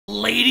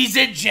Ladies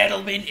and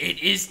gentlemen,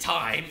 it is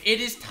time. It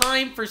is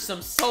time for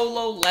some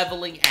solo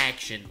leveling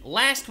action.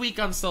 Last week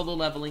on solo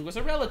leveling was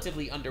a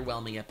relatively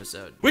underwhelming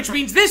episode, which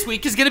means this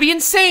week is gonna be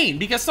insane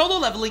because solo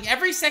leveling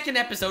every second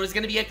episode is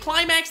gonna be a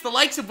climax the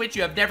likes of which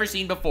you have never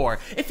seen before.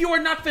 If you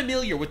are not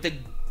familiar with the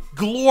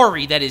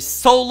glory that is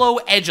solo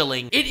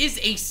edgeling, it is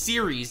a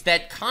series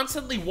that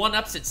constantly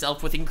one-ups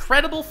itself with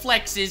incredible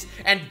flexes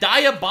and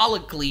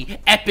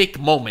diabolically epic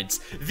moments.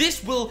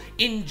 This will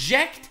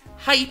inject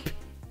hype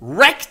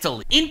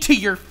rectally into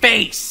your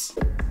face.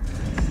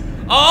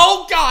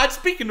 Oh God,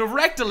 speaking of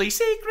rectally,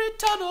 secret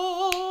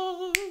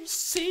tunnel,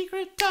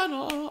 secret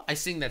tunnel. I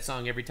sing that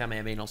song every time I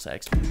have anal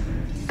sex.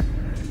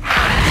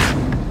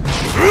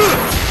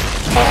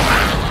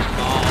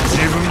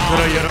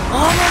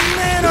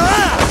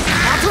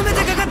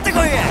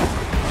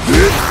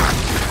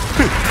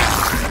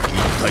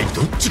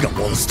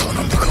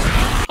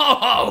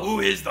 Oh,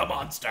 who is the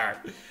monster?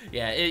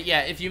 Yeah,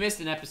 if you missed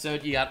an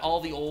episode, you got all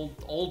the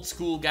old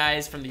school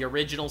guys from the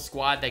original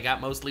squad that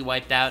got mostly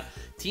wiped out,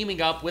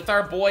 teaming up with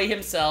our boy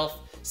himself,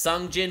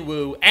 Sung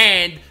Jin-woo,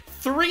 and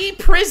 3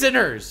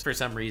 prisoners, for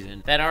some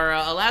reason, that are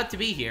allowed to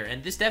be here.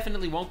 And this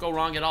definitely won't go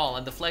wrong at all,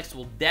 and the flex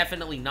will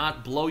definitely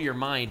not blow your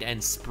mind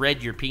and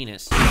spread your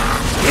penis.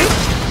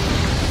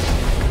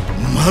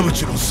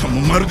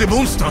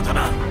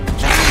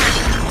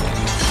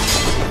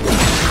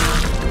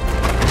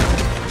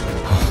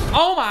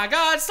 Oh my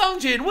God,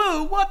 Sung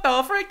Jin-woo, what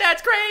the frick,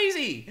 that's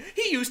crazy!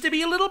 He used to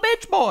be a little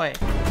bitch boy.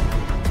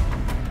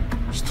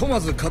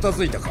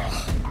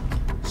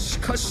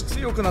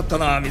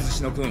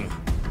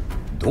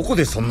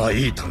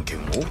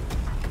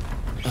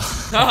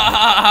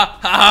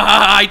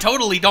 I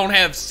totally don't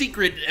have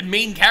secret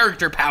main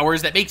character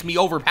powers that makes me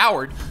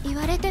overpowered.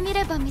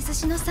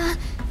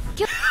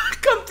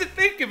 Come to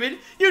think of it,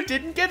 you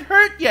didn't get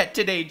hurt yet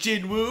today,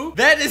 Jin-woo.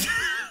 That is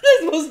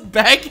the most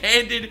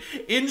backhanded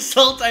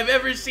insult I've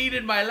ever seen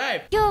in my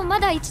life.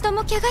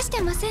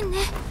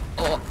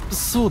 Oh,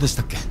 so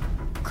deshitakke?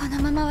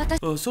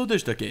 Oh, so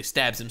deshitakke?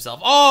 Stabs himself.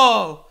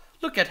 Oh,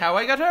 look at how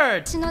I got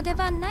hurt.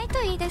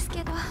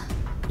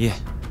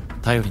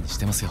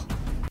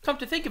 Come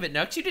to think of it,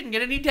 Nux, you didn't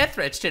get any death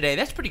threats today.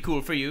 That's pretty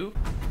cool for you.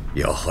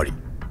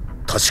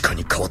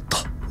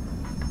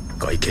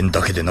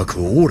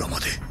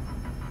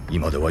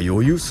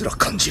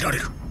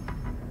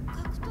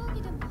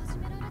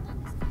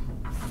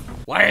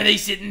 Why are they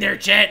sitting there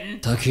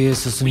chatting?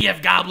 We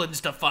have goblins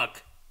to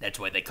fuck. That's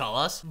why they call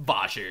us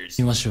Boshers.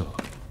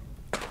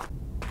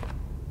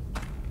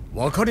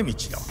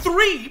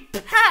 3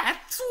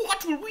 paths?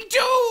 What will we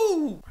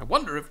do? I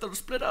wonder if they'll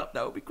split up.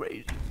 That would be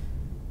crazy.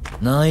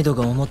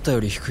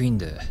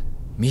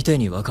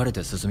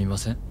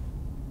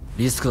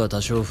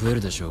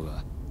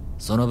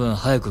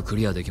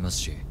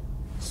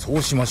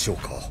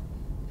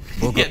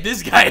 Yeah,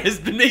 this guy has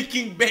been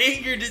making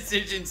banger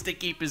decisions to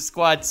keep his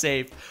squad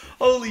safe.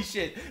 Holy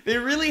shit. They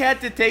really had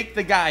to take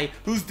the guy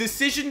whose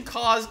decision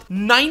caused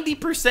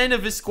 90%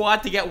 of his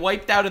squad to get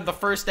wiped out in the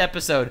first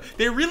episode.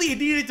 They really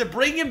needed to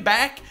bring him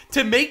back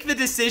to make the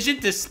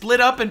decision to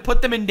split up and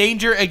put them in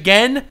danger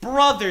again?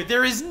 Brother,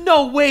 there is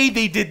no way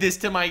they did this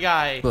to my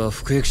guy.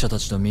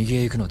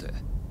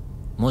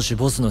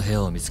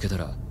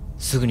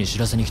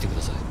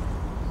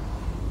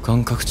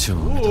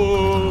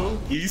 Ooh,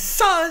 he's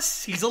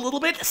sus. He's a little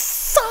bit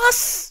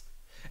sus.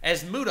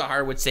 As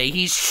Mudahar would say,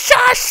 he's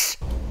shush.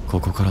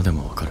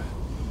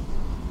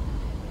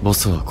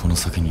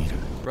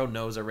 Bro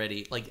knows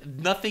already. Like,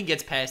 nothing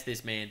gets past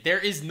this man. There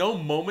is no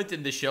moment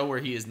in the show where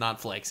he is not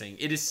flexing.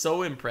 It is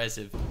so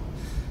impressive.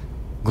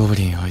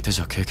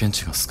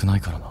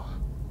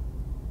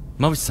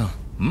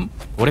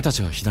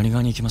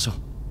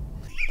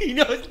 He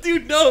knows,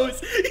 dude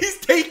knows. He's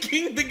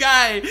taking the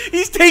guy.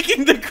 He's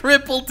taking the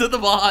cripple to the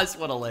boss.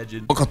 What a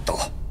legend.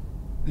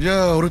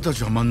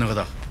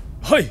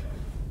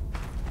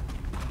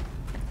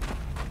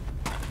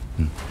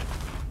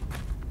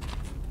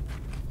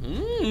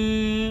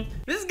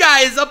 This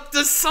guy is up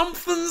to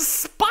something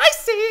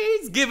spicy.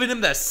 He's giving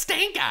him the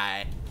stank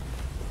eye.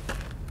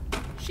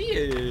 She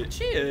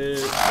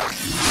is.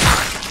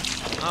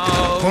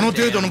 Oh,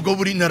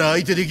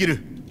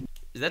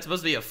 is that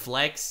supposed to be a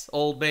flex,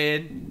 old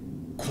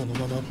man?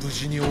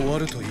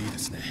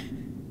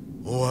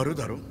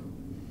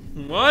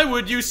 Why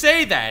would you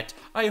say that?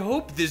 I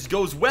hope this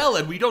goes well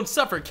and we don't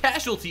suffer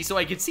casualties so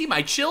I can see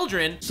my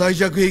children.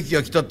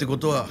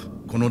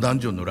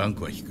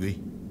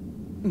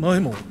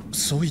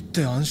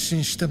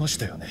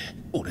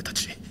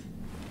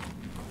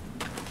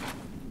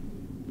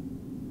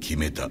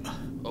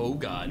 Oh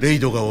God.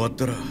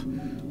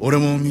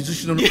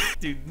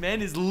 Dude,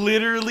 man is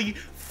literally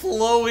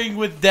flowing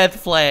with death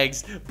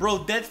flags.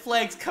 Bro, death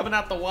flags coming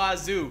out the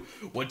wazoo.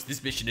 Once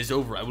this mission is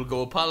over, I will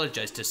go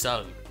apologize to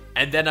Sung.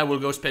 And then I will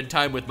go spend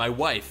time with my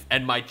wife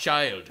and my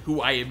child,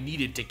 who I am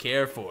needed to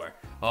care for.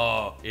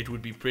 Oh, it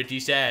would be pretty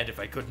sad if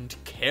I couldn't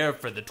care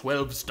for the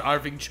 12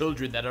 starving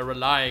children that are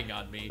relying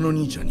on me.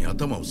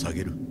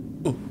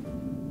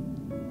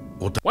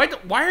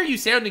 Why are you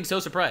sounding so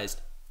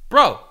surprised?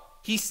 Bro,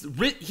 He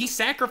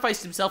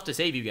sacrificed himself to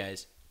save you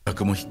guys.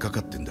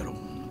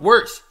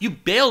 Worse, you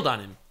bailed on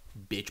him,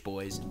 bitch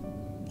boys.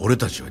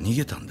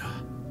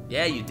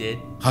 Yeah, you did.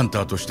 I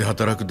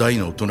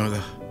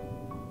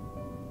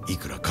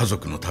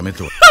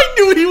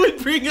knew he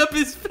would bring up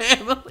his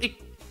family.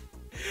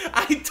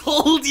 I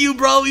told you,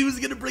 bro, he was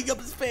gonna bring up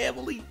his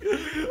family.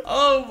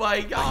 Oh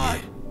my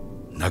god.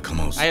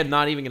 I am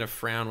not even gonna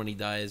frown when he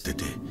dies. If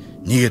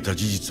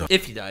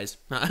he dies.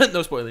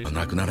 No spoilers.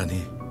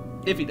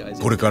 If he dies.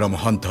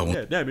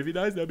 Yeah, damn, if he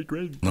dies, that'd be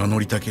crazy.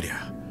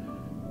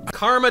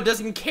 Karma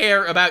doesn't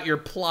care about your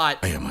plot.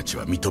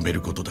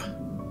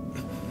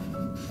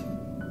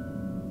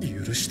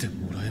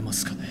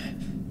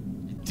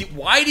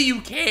 Why do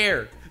you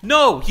care?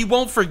 No, he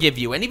won't forgive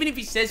you. And even if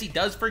he says he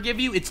does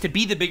forgive you, it's to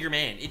be the bigger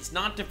man. It's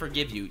not to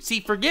forgive you. See,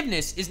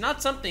 forgiveness is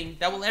not something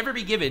that will ever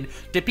be given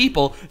to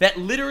people that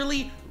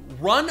literally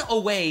run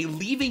away,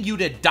 leaving you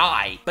to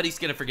die. But he's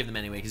gonna forgive them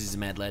anyway because he's a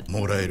mad lad.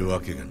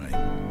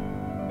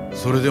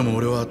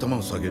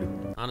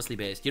 Honestly,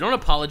 based. You don't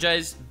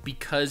apologize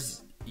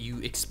because you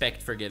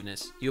expect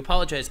forgiveness. You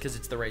apologize because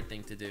it's the right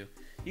thing to do.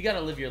 You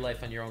gotta live your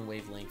life on your own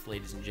wavelength,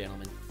 ladies and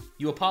gentlemen.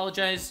 You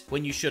apologize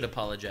when you should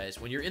apologize,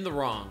 when you're in the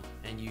wrong,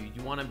 and you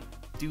want to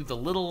do the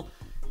little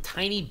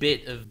tiny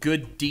bit of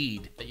good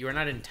deed that you are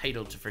not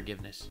entitled to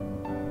forgiveness.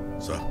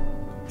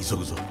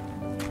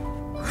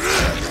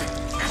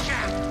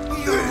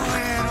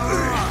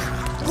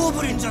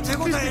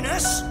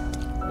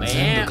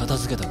 Man,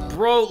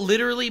 bro,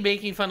 literally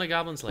making fun of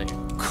Goblin Slayer.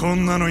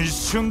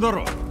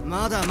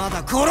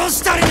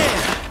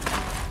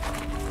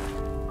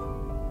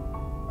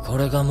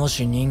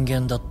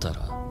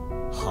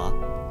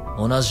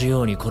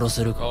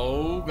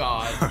 Oh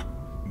god.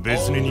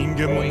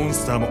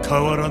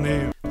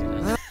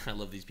 I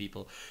love these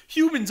people.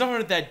 Humans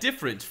aren't that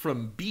different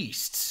from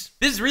beasts.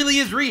 This really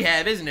is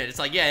rehab, isn't it? It's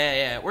like,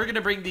 yeah. We're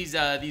gonna bring these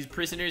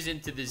prisoners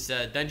into this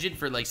dungeon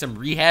for like some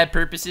rehab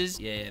purposes.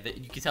 Yeah,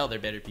 you can tell they're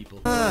better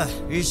people. Oh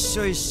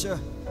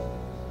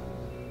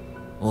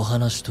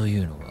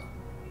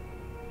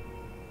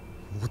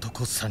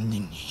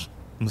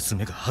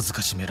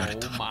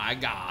my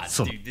god,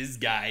 dude, this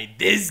guy.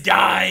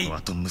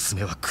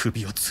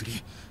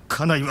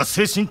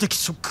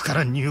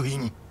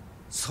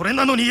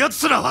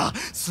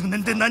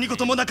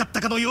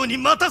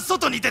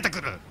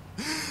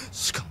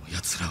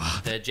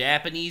 The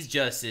Japanese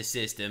justice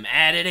system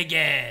at it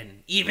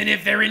again. Even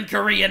if they're in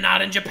Korea,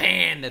 not in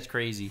Japan. That's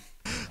crazy.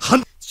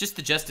 It's just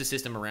the justice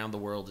system around the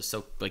world is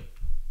so, like,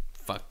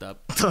 fucked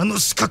up.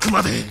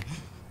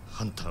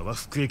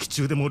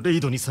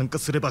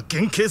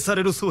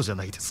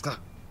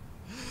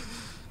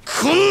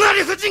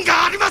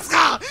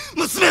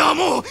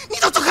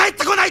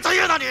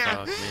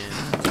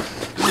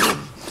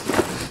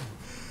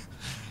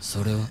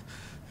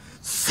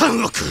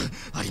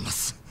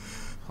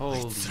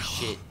 Holy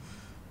shit.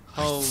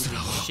 Holy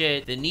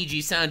shit. The Niji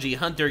Sanji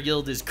Hunter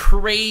Guild is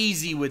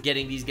crazy with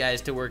getting these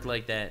guys to work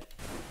like that.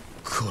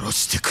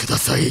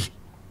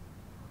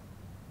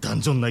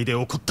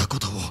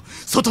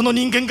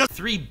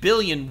 3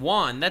 billion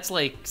won, that's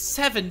like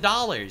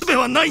 $7. で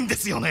はないんで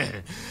すよ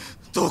ね。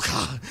どうか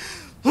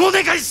お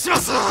願いしま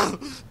す。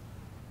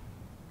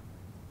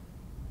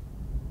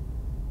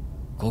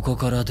ここ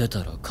から出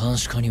たら監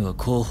視課には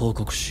こう報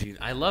告し。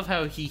I love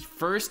how he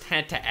first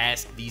had to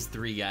ask these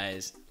three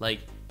guys,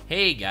 like,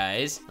 hey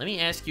guys, let me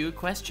ask you a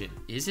question.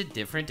 Is it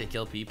different to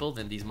kill people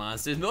than these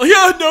monsters? No,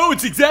 yeah, no,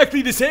 it's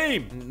exactly the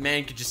same.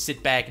 Man could just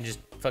sit back and just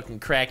fucking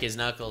crack his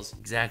knuckles.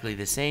 Exactly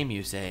the same,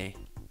 you say?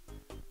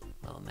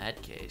 Well, in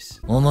that case.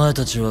 お前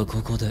たちは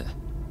ここで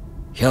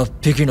100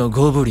匹の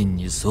ゴブリン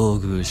に遭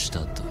遇し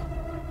たと。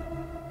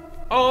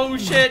Oh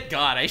shit,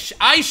 God, I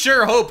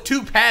sure hope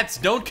two paths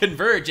don't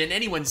converge and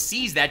anyone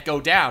sees that go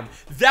down.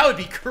 That would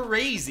be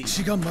crazy.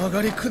 血が曲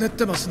がりくねっ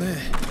てますね。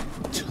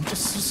ちゃんと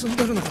進ん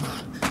でるのかな。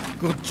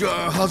こっち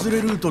は外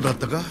れルートだっ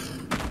たか。やっ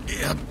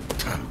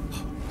た。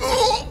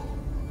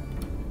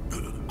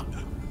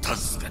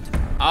助けて。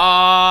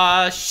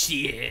Ah,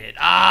 shit.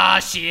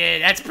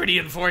 That's pretty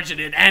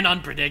unfortunate and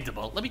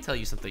unpredictable. Let me tell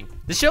you something.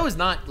 The show is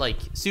not, like,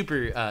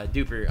 super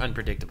duper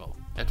unpredictable,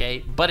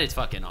 okay? But it's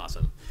fucking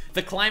awesome.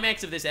 The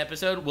climax of this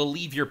episode will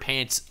leave your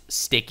pants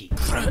sticky.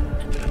 God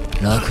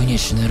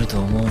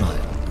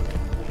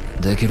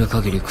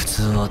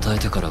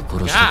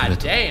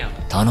damn.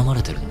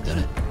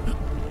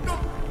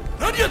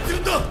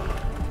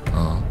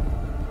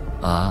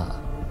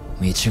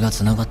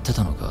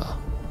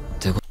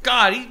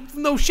 God,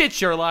 no shit,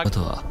 Sherlock.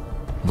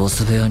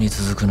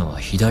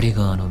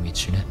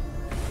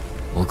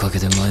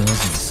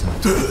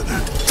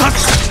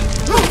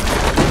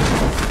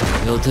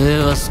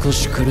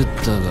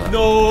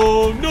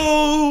 No,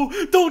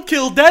 don't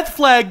kill Death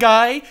Flag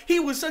guy. He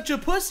was such a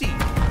pussy.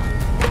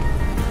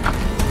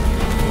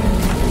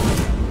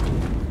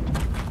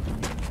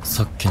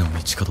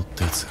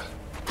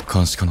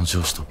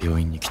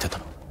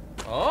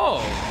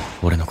 Oh.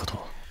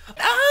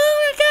 Oh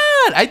my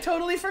god, I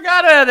totally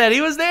forgot about that.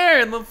 He was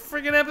there in the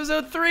freaking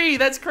episode 3.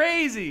 That's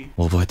crazy.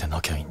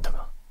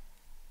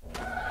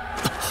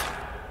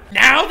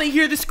 Now they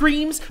hear the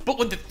screams, but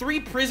when the 3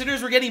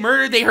 prisoners were getting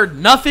murdered, they heard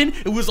nothing.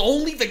 It was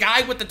only the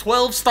guy with the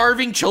 12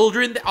 starving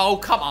children. Oh,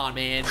 come on,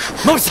 man.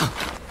 Mori-san!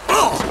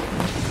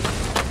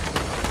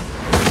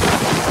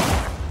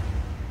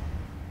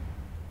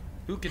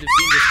 Who could have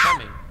seen this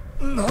coming?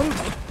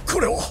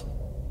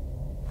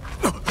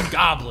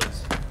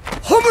 Goblins.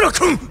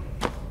 Homura-kun!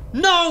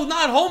 No,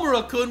 not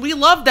Homura-kun. We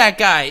love that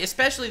guy,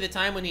 especially the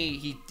time when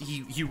he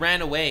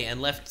ran away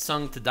and left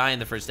Sung to die in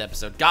the first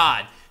episode.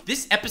 God,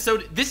 this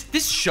episode,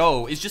 this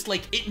show is just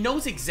like, it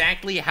knows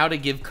exactly how to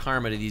give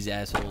karma to these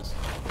assholes.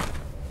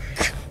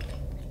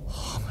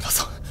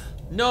 Homura-san.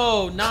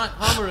 No, not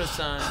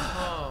Homura-san.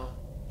 Oh.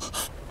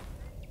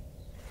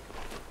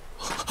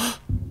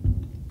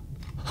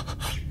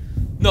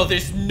 No,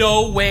 there's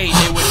no way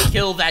they would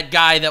kill that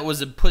guy that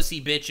was a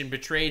pussy bitch and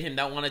betrayed him,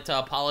 that wanted to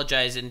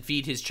apologize and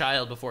feed his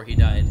child before he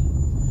died.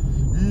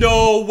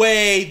 No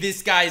way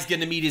this guy's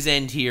gonna meet his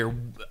end here.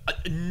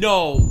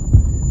 No.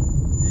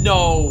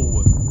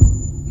 No.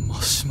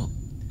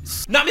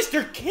 Not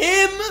Mr.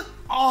 Kim!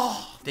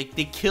 Oh, they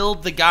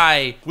killed the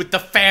guy with the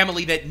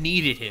family that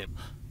needed him.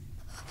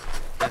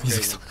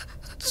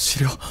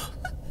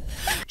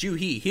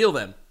 Ju-hee, heal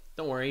them.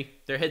 Don't worry,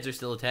 their heads are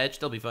still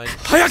attached, they'll be fine.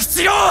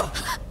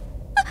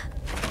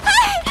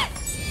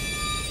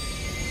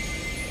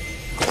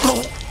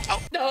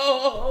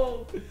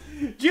 No!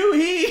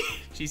 Ju-hee!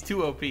 She's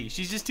too OP.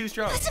 She's just too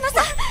strong.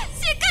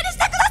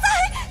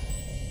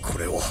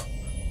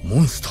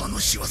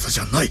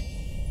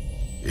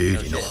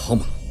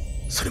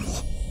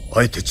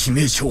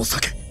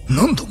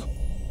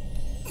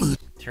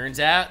 Turns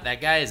out,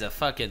 that guy is a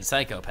fucking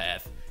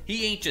psychopath.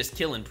 He ain't just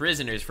killing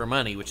prisoners for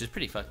money, which is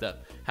pretty fucked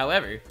up.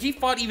 However, he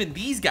fought even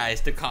these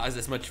guys to cause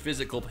as much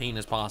physical pain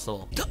as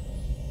possible.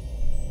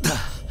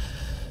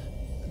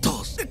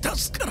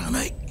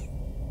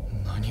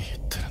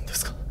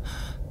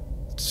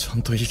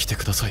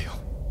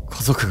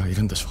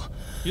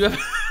 You have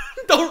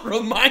don't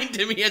remind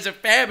him he has a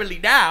family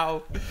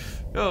now.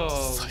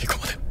 Oh.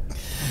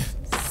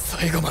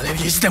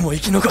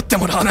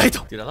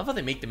 Dude, I love how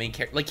they make the main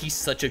character like he's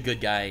such a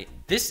good guy.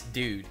 This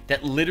dude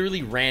that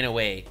literally ran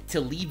away to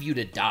leave you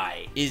to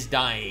die is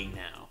dying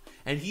now,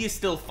 and he is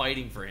still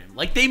fighting for him.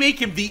 Like, they make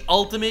him the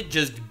ultimate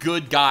just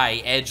good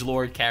guy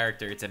edgelord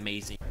character. It's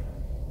amazing.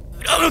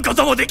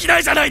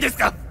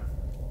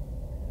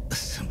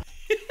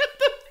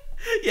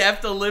 You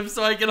have to live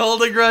so I can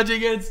hold a grudge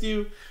against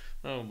you.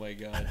 Oh my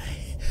god.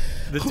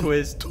 The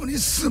twist.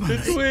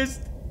 The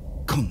twist.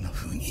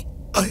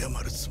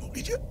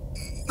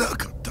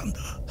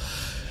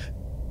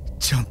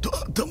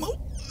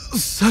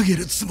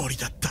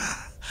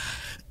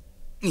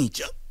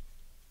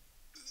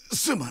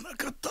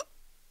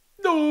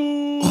 No.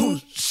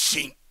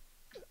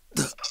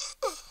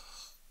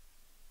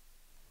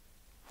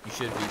 You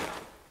should be.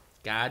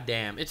 God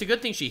damn. It's a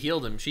good thing she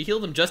healed him. She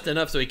healed him just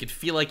enough so he could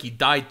feel like he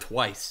died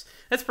twice.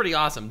 That's pretty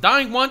awesome.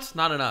 Dying once,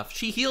 not enough.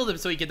 She healed him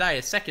so he could die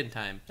a second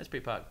time. That's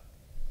pretty pug.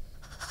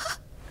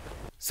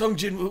 Sung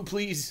Jinwoo,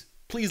 please.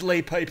 Please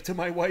lay pipe to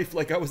my wife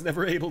like I was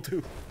never able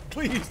to.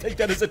 Please take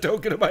that as a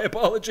token of my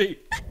apology.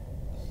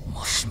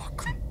 I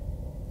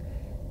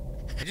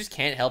just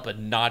can't help but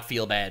not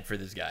feel bad for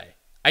this guy.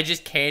 I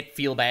just can't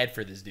feel bad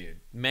for this dude.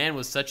 Man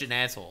was such an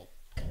asshole.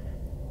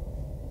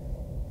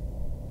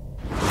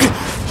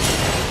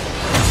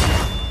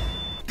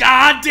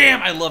 God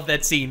damn, I love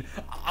that scene.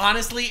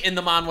 Honestly, in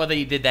the manhwa,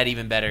 they did that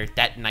even better.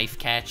 That knife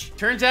catch.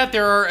 Turns out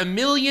there are a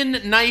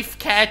million knife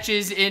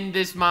catches in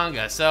this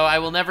manga, so I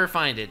will never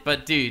find it.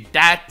 But dude,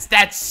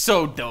 that's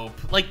so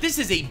dope. Like, this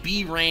is a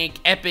B rank,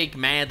 epic,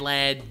 mad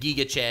lad,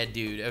 Giga Chad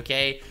dude,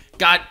 okay?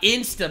 Got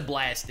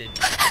insta-blasted.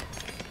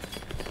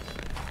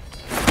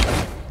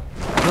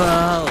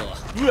 Wow.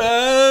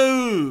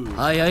 Whoa!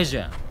 早いじ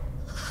ゃん。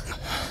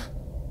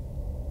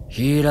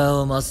ヒーラー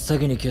を真っ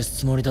先に消す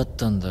つもりだっ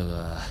たんだ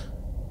が、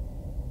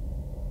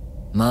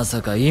ま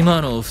さか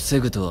今のを防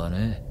ぐとは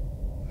ね。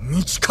道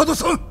門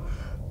さん、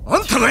あ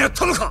んたがやっ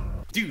たのか?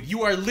 Dude,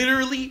 you are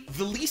literally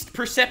the least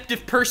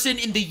perceptive person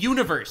in the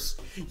universe.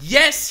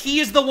 Yes, he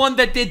is the one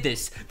that did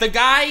this. The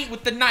guy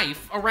with the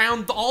knife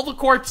around all the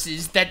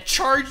corpses that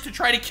charged to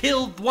try to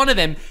kill one of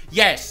them.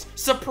 Yes,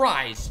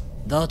 surprise.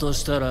 だと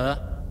したら、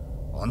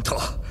あんた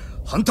は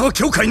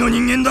教会の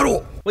人間だろ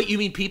う。 Wait, you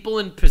mean people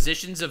in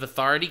positions of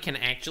authority can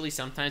actually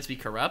sometimes be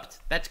corrupt?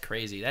 That's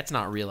crazy. That's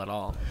not real at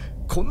all.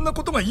 こんな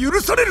ことが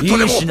許されるとで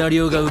も。いいシナリ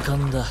オが浮か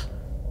んだ。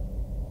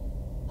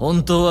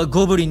本当は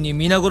ゴブリンに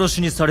皆殺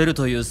しにされる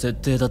という設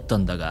定だった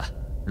んだが、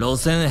路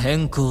線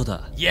変更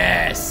だ。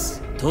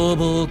Yes! 逃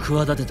亡を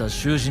企てた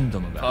囚人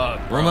どもが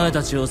お前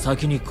たちを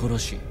先に殺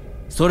し、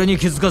それに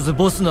気づかず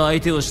ボスの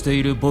相手をして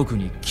いる僕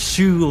に奇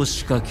襲を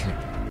仕掛ける。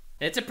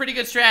It's a pretty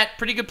good strat,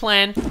 pretty good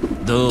plan.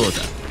 どうだ、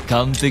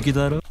完璧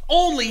だろ?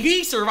 Only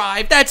he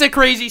survived. That's a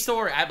crazy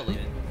story. I believe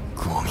it.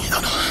 ゴミ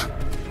だな。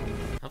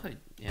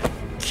Yeah.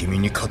 君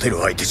に勝てる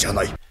相手じゃ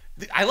ない。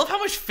 I love how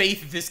much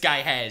faith this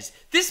guy has.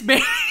 This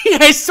man he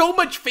has so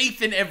much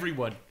faith in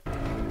everyone.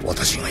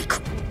 私が行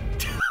く。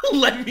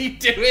Let me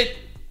do it.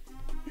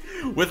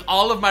 With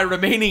all of my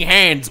remaining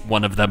hands,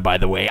 one of them by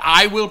the way,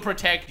 I will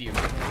protect you.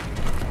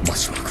 真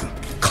島君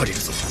借り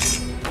るぞ。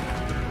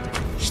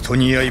人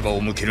に刃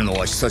を向けるの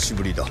は久し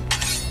ぶりだ。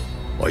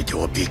相手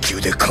は B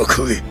級で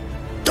格上。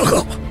だ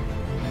が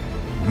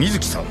水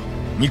木さん、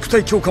肉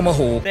体強化魔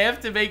法を。 They have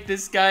to make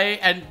this guy,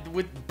 and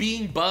with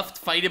being buffed,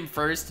 fight him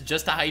first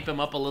just to hype him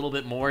up a little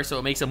bit more so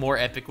it makes him more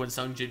epic when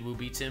Sung Jin-woo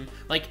beats him.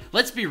 Like,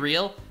 let's be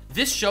real,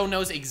 this show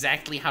knows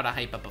exactly how to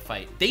hype up a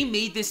fight. They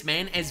made this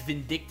man as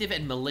vindictive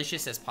and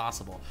malicious as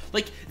possible.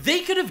 Like,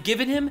 they could have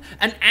given him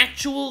an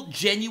actual,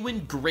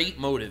 genuine, great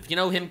motive. You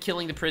know, him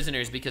killing the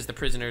prisoners because the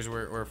prisoners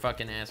were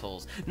fucking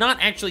assholes. Not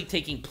actually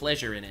taking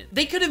pleasure in it.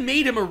 They could have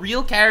made him a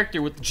real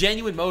character with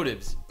genuine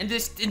motives. And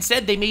this,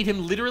 instead, they made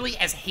him literally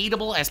as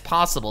hateable as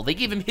possible. They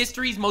gave him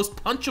history's most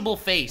punchable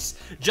face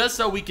just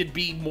so we could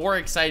be more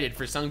excited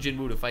for Sung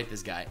Jin-woo to fight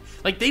this guy.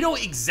 Like, they know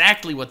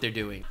exactly what they're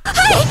doing.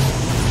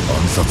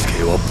 暗殺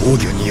系は防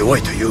御に弱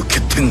いという欠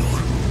点があ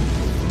る。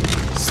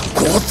そ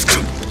こをつく。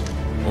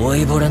老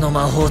いぼれの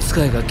魔法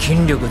使いが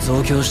筋力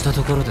増強した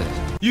ところで。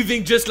You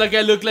think just like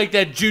I look like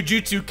that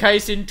Jujutsu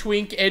Kaisen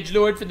twink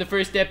edgelord from the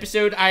first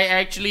episode,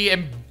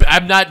 I'm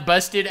not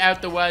busted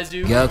out the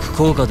wazoo? 逆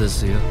効果で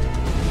すよ。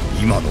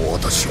今の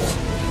私は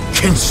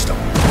剣士だ。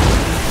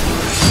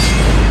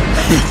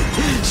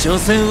所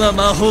詮は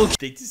魔法。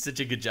 They did such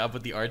a good job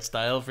with the art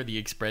style for the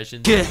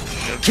expressions.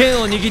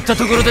 剣を握った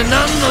ところで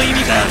何の意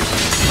味がある。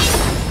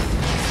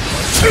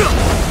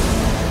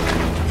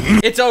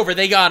It's over,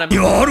 they got him.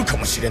 今あるか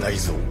もしれない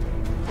ぞ。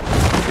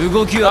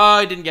動き Oh, は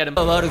I didn't get him.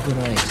 悪く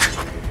ない。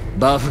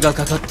バフが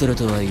かかってる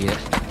とはいえ、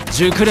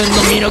熟練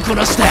の身のこ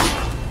なしだ。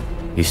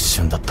一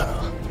瞬だった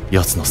が、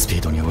奴のスピ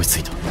ードに追いつ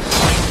いた。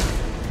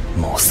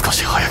もう少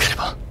し早けれ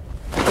ば。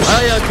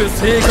早く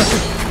正確。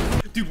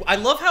 Dude, I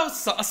love how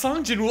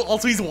Sung Jin-woo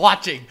also he's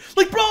watching.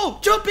 Like, bro,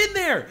 jump in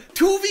there.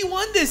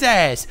 2v1 this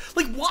ass.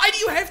 Like, why do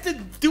you have to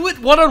do it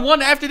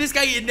one-on-one after this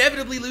guy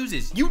inevitably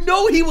loses? You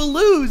know he will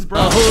lose,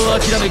 bro. 魔法を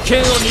諦め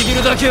剣を握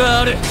るだけは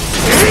ある。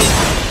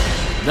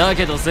だ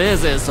けどせい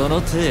ぜいそ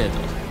の程度。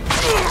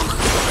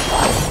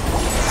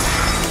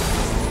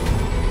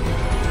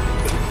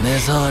目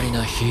障り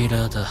なヒー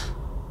ラーだ。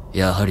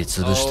やはり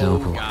潰してお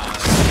こう。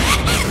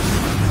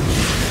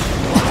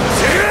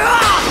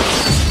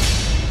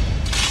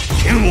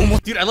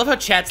 Dude, I love how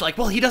chat's like,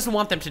 well, he doesn't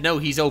want them to know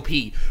he's OP.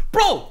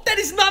 Bro, that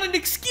is not an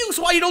excuse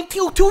why you don't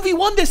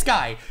 2v1 this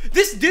guy.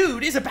 This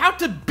dude is about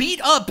to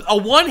beat up a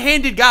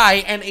one-handed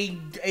guy and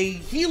a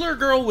healer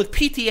girl with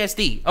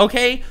PTSD,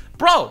 okay?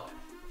 Bro,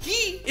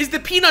 he is the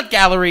peanut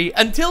gallery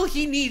until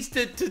he needs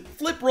to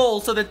flip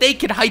roles so that they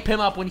can hype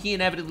him up when he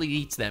inevitably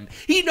eats them.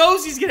 He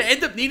knows he's gonna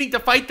end up needing to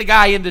fight the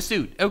guy in the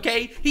suit,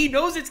 okay? He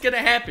knows it's gonna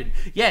happen.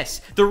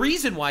 Yes, the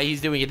reason why he's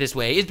doing it this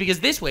way is because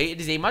this way it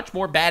is a much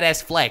more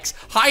badass flex.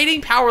 Hiding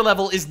power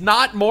level is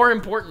not more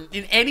important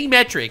in any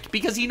metric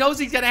because he knows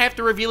he's gonna have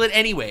to reveal it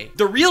anyway.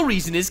 The real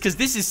reason is because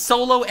this is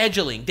solo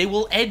edgeling. They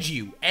will edge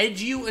you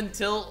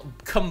until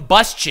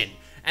combustion.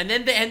 And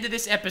then the end of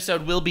this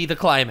episode will be the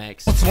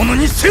climax. 物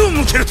に背を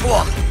向けると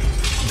は。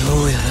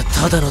どうやら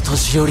ただの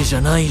年寄りじ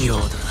ゃないよう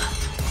だ。こ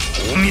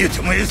う見え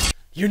ても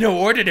You're no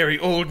ordinary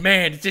old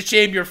man. It's a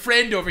shame your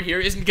friend over here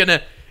isn't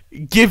gonna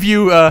give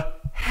you a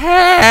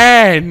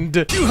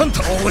hand. 旧ハン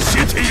ターを教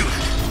えている。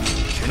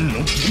剣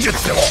の技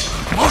術では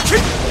負け。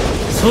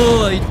そ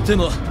うは言って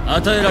も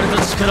与えられ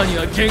た力に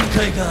は限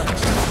界がある。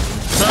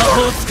魔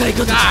法使い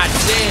方。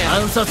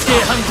暗殺系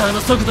ハンター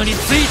の速度に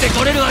ついて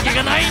これるわけ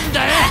がないん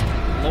だよ。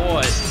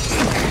 Lord.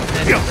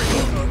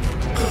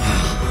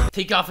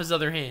 Take off his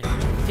other hand.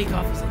 Take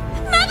off his hand.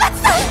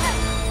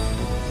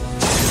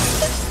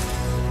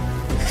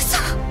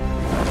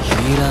 ヒ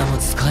ーラーも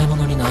使い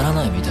物になら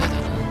ないみたいだな。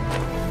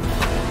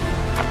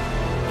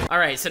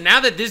 Alright, so now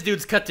that this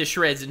dude's cut to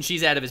shreds and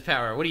she's out of his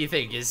power, what do you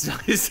think? Is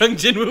Sung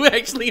Jin-woo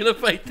actually gonna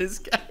fight this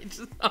guy?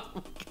 Oh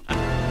my god.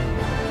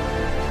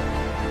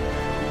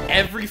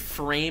 Every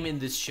frame in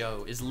this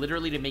show is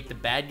literally to make the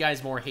bad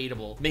guys more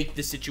hateable, make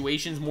the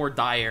situations more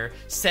dire,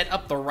 set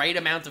up the right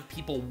amount of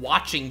people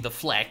watching the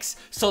flex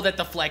so that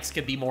the flex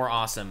could be more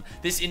awesome.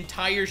 This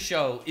entire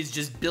show is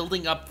just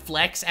building up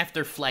flex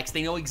after flex.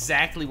 They know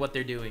exactly what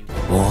they're doing.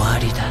 終わ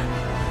りだ。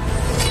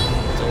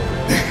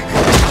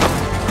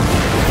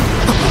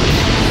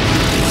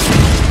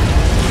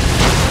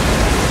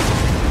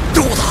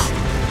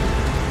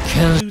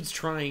 It's over. Dude's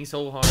trying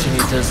so hard. に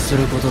徹す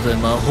ることで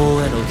魔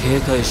法への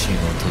警戒心を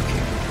解き、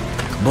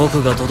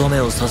僕がとどめ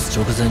を刺す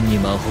直前に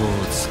魔法を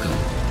使う。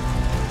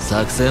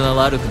作戦は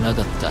悪くな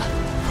かった。こ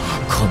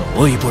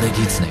の老いぼれ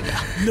狐が。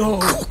No.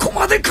 ここ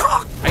まで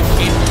か。 I can't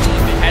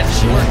believe it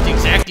hasn't worked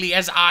exactly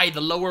as the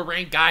lower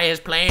rank guy, has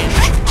planned.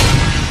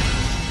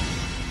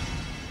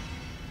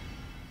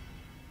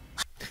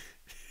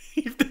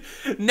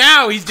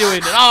 Now he's doing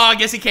it. Oh, I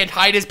guess he can't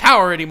hide his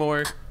power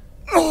anymore.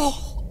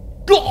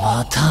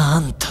 またあ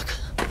んたか。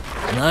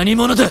何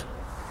者だ。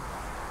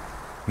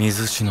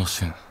水死の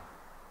瞬。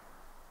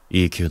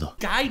E 級だ。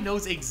 Guy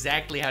knows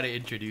exactly how to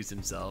introduce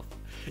himself.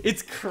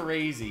 It's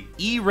crazy.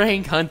 E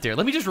rank hunter.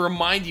 Let me just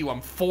remind you, I'm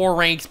 4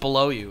 ranks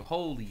below you.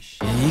 Holy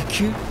shit. E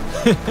級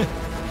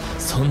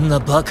そんな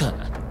バカ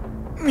な。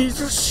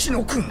水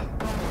篠君、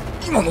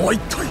今のは一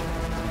体。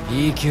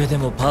 B 級で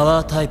もパ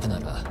ワータイプな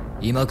ら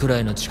今くら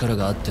いの力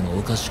があっても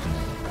おかしくな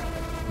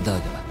い。だ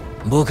が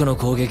僕の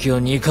攻撃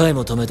を2回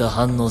も止めた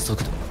反応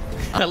速度。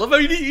 I love how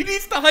he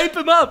needs to hype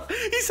him up.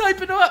 He's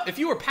hyping him up. If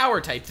you were power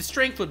type, the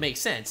strength would make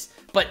sense.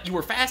 But you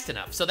were fast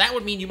enough, so that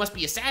would mean you must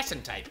be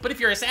assassin type. But if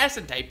you're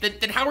assassin type,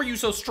 then how are you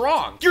so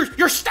strong?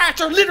 Your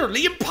stats are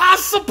literally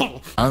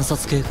impossible. 暗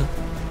殺系か。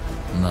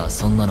まあ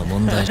そんなの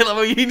問題。 I love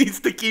how he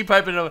needs to keep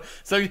hyping him up.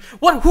 So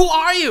what? Who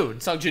are you?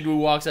 And Sung Jin-woo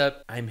walks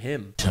up. I'm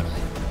him. じゃない。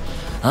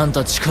あん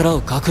た力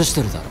を隠し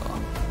てるだろう。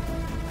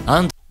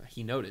あん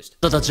He noticed.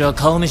 たたちは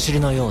顔見知り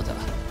のようだ。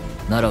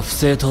なら不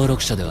正登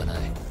録者ではない。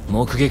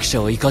目撃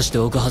者を生かして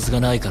おくはずが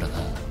ないからな。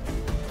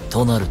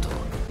となると。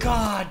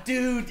 God,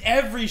 dude,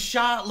 every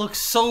shot looks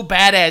so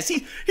badass.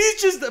 He's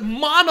just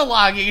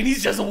monologuing and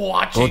he's just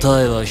watching. 答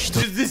えは一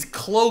つ。 Just this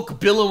cloak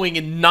billowing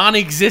in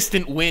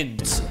non-existent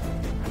wind.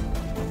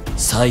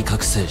 再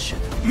覚醒者。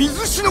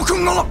水篠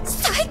君が。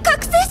再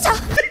覚醒者。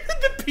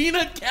 The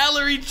peanut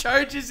gallery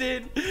charges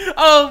in.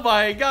 Oh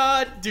my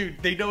god,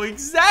 dude, they know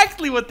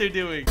exactly what they're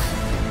doing.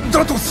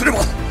 だとすれば。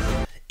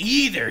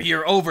 Either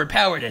you're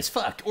overpowered as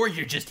fuck, or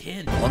you're just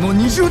him. あの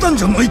20ダン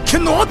ジョンの一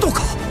件の後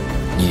か。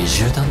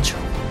20ダンジョ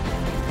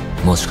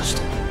ン。もしかし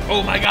て。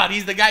 Oh my god,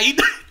 he's the guy.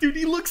 Dude,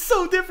 he looks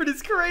so different.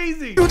 It's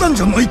crazy. 20ダン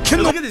ジョンの一件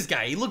の。 Look at this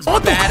guy. He looks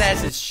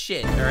badass as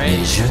shit. All right.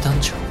 20ダ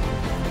ンジョン。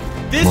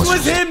 This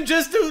was him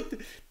just two.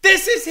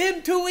 This is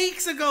him 2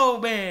 weeks ago,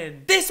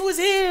 man. This was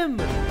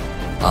him.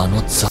 あ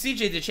のザ。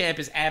 CJ the Champ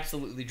is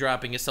absolutely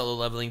dropping a solo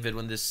leveling vid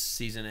when this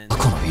season ends.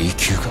 この E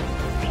級が。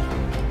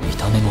見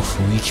た目も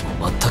雰囲気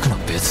も全くの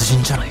別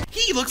人じゃない。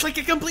 He looks like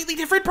a completely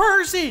different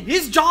person.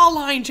 His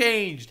jawline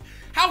changed.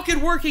 How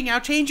could working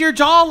out change your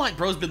jawline?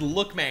 Bro's been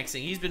look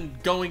maxing. He's been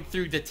going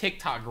through the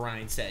TikTok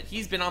grind set.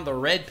 He's been on the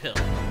red pill.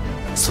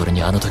 それ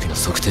にあの時の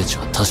測定値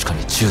は確か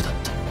に10だっ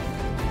た。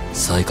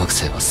再覚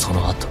醒はそ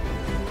の後。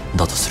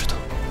だとすると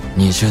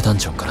20ダン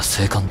ジョンから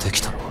生還でき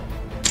たのは。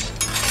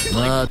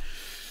まあ。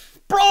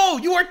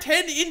 Bro, you are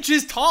 10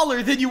 inches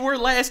taller than you were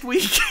last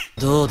week.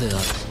 どうである。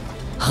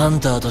ハン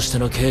ターとして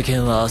の経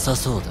験は浅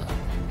そうだ。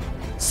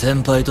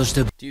先輩とし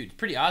て。 Dude,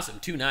 pretty awesome.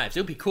 2 knives.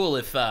 It would be cool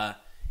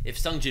if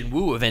Sung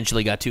Jin-woo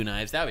eventually got 2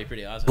 knives. That would be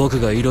pretty awesome.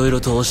 僕がいろい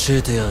ろと教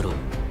えてやろ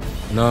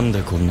う。なん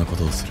でこんなこ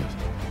とをする。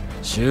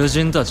囚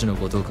人たちの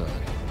ことか。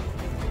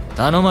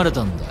頼まれ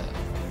たんだよ。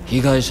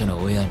被害者の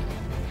親に。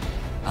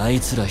あ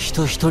いつら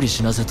人一人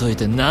死なせとい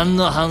て何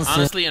の反省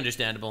Honestly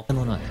understandable.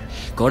 もない。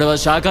これは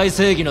社会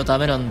正義のた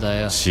めなんだ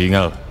よ。違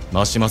う。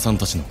真島さん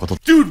たちのこと。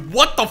 Dude,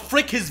 what the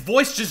frick? His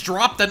voice just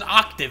dropped an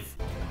octave.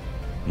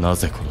 な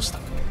ぜ殺した。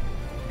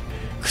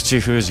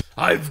口封じ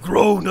I've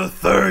grown a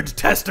third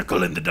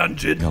testicle in the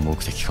dungeon. が目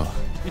的か。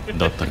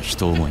だったら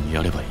人思いに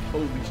やればいい。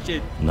 Holy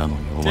shit. なのに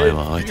お前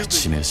はあえて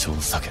致命傷を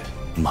避け、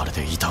まる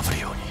でいたぶ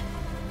るように。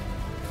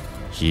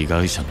被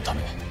害者のた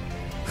め。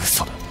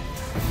嘘だ。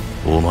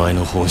お前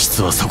の本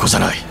質はそこじゃ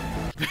ない。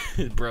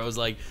Bro's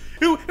like,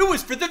 it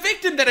was for the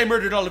victim that I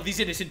murdered all of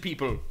these innocent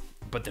people.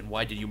 But then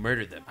why did you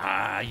murder them?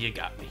 Ah, you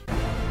got me.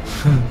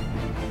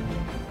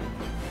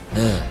 え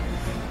え、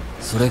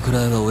それく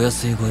らいはお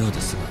安いご用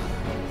ですが、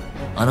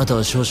あなた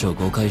は少々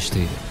誤解して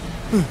いる。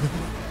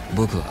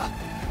僕は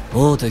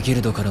大手ギ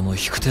ルドからも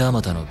引く手あ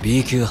またの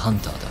B 級ハン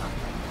ターだ。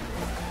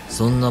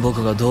そんな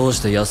僕がどうし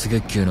て安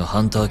月給の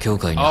ハンター協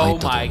会に入 Oh っ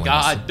たと思 my い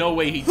ます。 god, no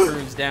way he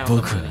turns down.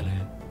 僕はね、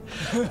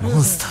モ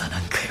ンスターな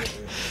んかより。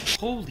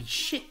 Holy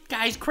shit,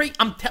 guys, great.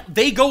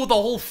 They go the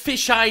whole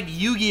fish-eyed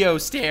Yu-Gi-Oh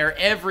stare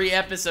every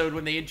episode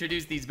when they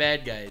introduce these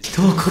bad guys.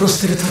 人を殺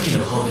してる時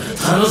の方が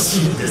楽し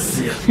いんで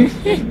すよ。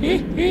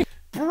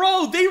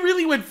Bro, they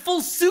really went full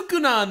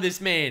Sukuna on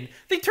this man.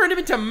 They turned him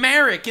into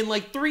Marek in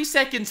like 3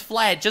 seconds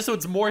flat just so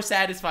it's more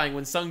satisfying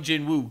when Sung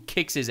Jin-woo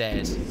kicks his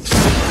ass.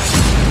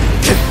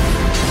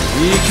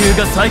 E 級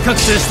が再覚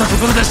醒したと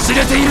ころで知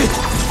れている。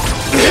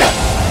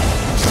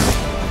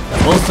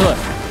遅い。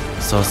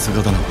さす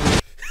がだな。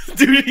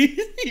 Dude,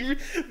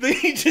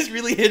 they just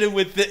really hit him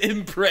with the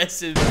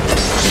impressive.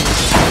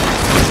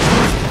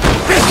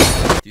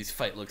 This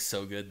fight looks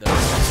so good though.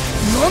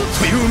 なん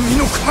という身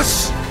のこな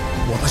し。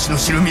私の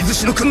知る水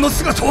篠君の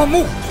姿は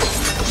もう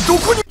ど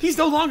こに。 He's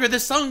no longer the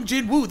Sung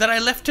Jin-woo that I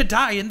left to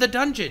die in the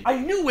dungeon. I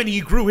knew when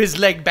he grew his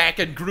leg back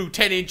and grew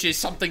 10 inches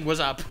something was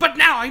up. But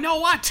now I know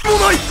what. も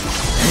ない。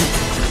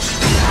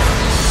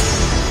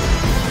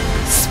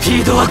ス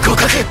ピードは互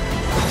角。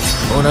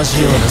同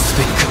じようなス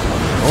ペック、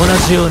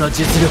同じような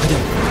実力で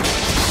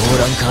高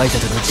ランク相手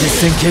との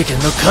実戦経験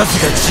の数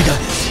が違う。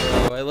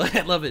 I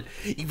love it.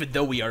 Even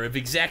though we are of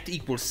exact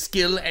equal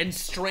skill and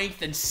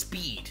strength and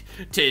speed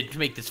to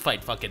make this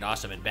fight fucking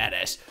awesome and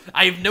badass,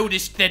 I have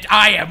noticed that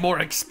I have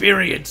more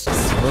experience.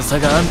 その差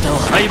があんたを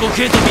敗北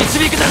へと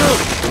導くだろ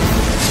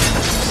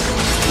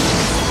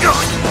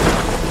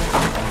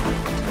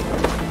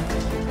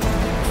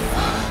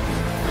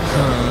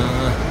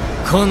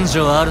う。根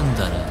性あるん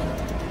だな。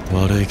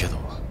悪いけど。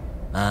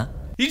あ？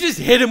 You just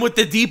hit him with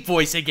the deep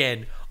voice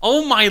again.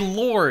 Oh my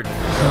lord.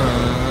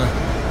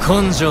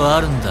 根性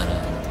あるんだ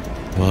な。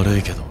悪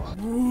いけど。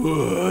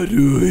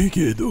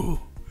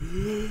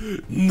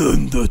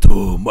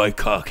My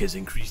cock has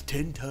increased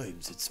 10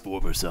 times its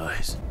former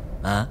size.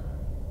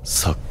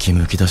 さっき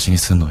むき出しに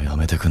すんのや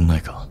めてくんな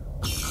いか。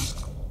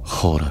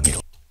ほら見ろ。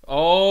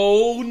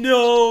 Oh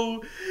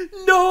no!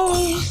 No!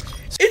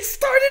 It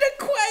started a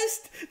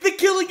quest! The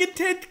killing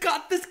intent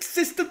got the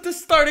system to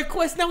start a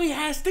quest. Now he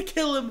has to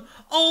kill him.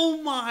 Oh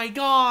my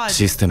god!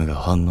 システムが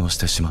反応し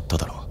てしまった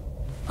だろ。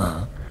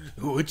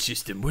What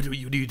system? What are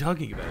you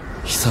talking about?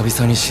 久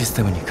々にシス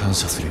テムに感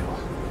謝するよ。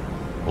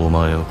お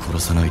前を殺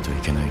さないとい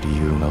けない理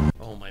由が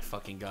Oh my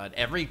fucking god.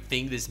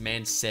 Everything this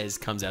man says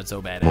comes out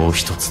so bad. もう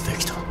一つで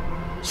きた。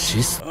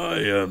シス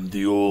I am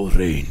the old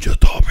ranger,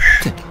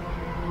 Tommy.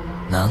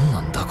 何な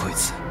んだこい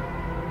つ。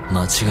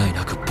間違い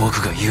なく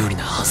僕が有利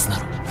なはずな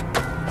のに。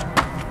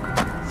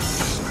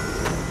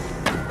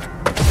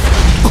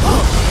Oh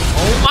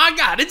my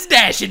god, it's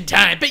dashing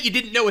time! Bet you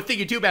didn't know a thing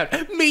or two about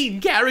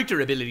main character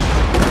ability.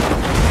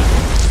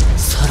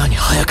 さらに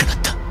速くなっ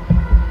た。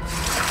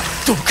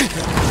毒、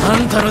あ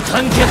んたの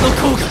探検の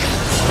効果か。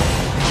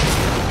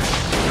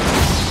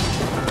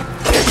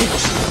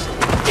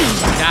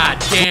God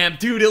damn,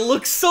 dude, it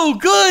looks so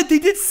good! They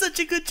did such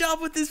a good job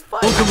with this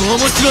fight! 僕も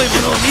面白い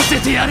ものを見せ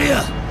てやれ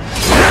や。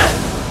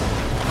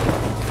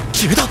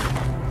君だ。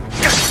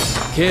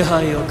気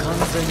配を完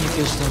全に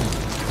消した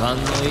の。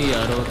勘のいい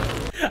野郎だ。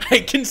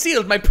I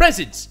concealed my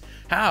presence!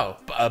 How?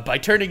 By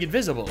turning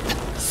invisible.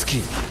 スキ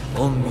ル、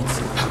隠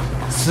密、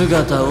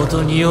姿、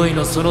音、匂い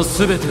のその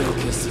全てを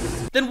消す。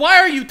Then why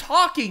are you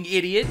talking,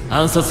 idiot?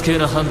 暗殺系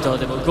のハンター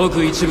でもご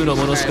く一部の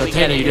ものしか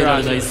手に入れら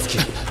れないスキ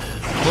ル。も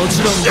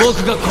ちろん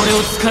僕がこれ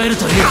を使える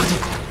というこ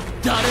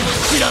と、誰も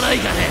知らない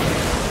がね。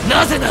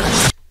なぜなら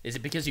Is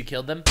it because you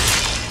killed them?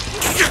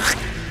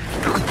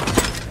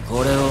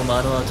 これを目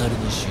の当たり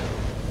にしよ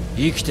う。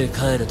生きて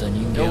帰れた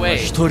人間は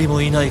一人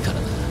もいないから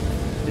な。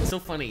It's so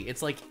funny.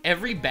 It's like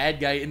every bad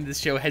guy in this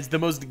show has the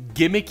most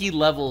gimmicky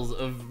levels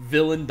of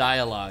villain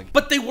dialogue.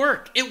 But they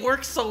work. It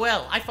works so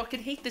well. I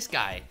fucking hate this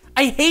guy.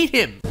 I hate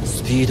him.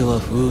 スピードは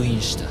封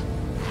印した。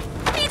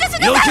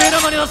余計な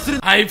真似はする。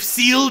I've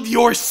sealed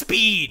your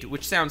speed,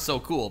 which sounds so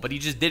cool, but he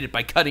just did it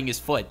by cutting his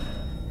foot.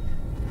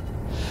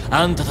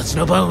 あんたたち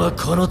の番は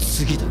この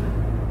次だ。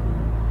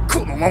こ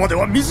のままで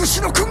は水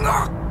篠君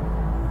が。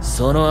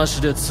その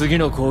足で次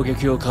の攻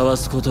撃をかわ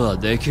すことは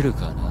できる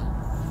か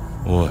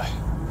な。お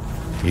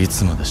い、い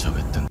つまで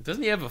喋ってんの。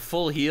 Doesn't he have a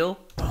full heal?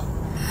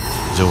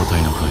 状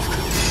態の回復。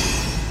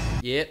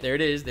 Yeah, there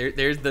it is.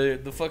 There's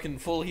the fucking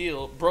full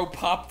heal. Bro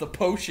popped the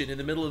potion in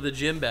the middle of the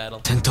gym battle.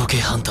 戦闘系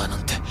ハンターな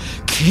んて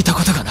聞いた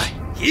ことがない。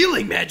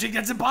 Healing magic?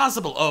 That's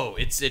impossible. Oh,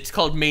 it's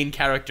called main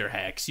character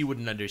hacks. You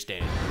wouldn't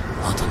understand.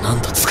 あと何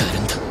と使え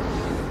るんだ。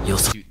予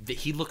測 Dude,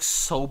 he looks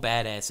so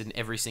badass in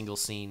every single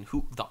scene.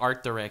 The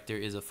art director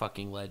is a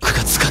fucking legend.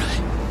 がつかない。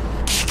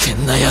危険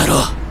な野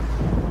郎。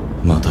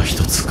また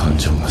一つ感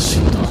情が死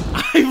んだ。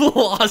 I've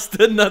lost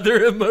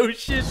another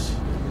emotion.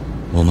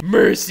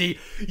 Mercy.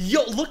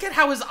 Yo, look at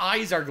how his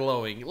eyes are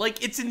glowing. Like,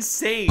 it's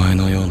insane. お前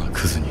のような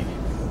クズに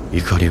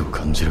怒りを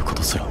感じるこ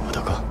とすら無駄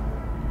か。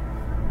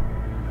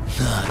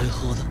なる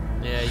ほど。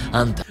Yeah,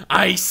 あんた、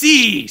I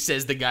see,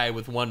 says the guy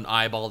with one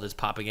eyeball that's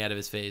popping out of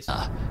his face.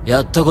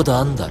 やったこと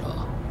あんだ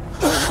ろ。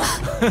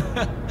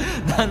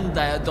なん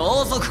だよ、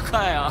同族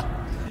かよ。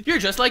You're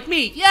just like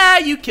me. Yeah,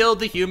 you killed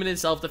the human in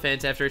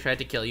self-defense after it tried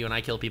to kill you, and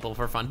I kill people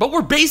for fun. But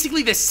we're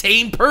basically the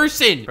same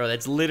person! Bro,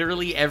 that's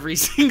literally every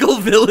single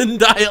villain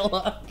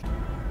dialogue.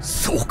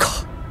 そうか。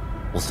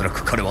おそら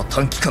く彼は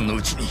短期間の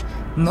うちに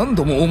何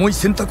度も重い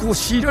選択を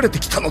強いられて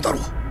きたのだろ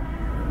う。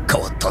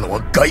変わったの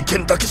は外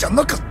見だけじゃ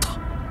なかった。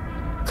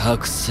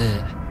覚醒、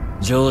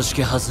常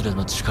識外れ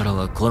の力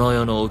はこの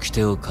世の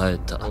掟を変え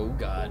た。Oh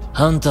god.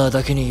 ハンター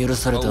だけに許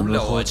された無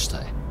法地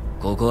帯。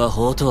ここは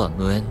法とは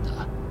無縁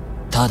だ。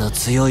ただ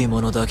強い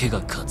者だけ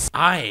が勝つ。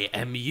I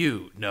am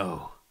you.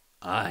 No,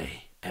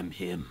 I am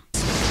him.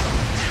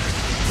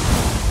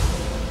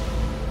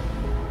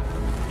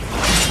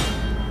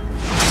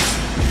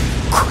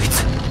 こい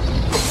つ、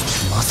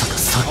まさか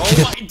さっき Oh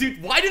で my,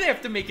 dude, why do they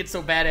have to make it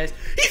so badass?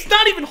 He's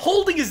not even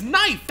holding his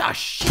knife! Ah,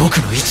 shit. 僕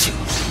の位置を。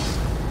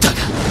だが、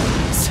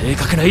正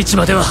確な位置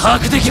までは把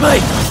握できまい。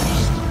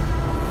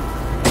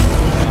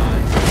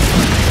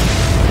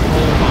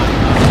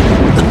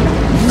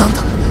なん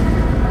だ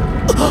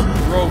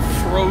Bro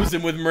froze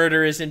him with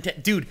murderous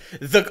intent. Dude,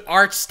 the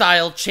art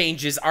style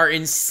changes are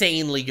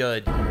insanely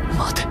good.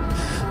 待て、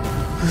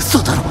嘘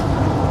だろ。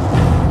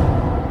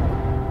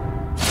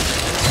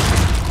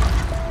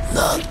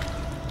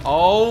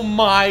Oh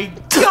my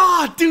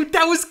god, dude,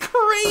 that was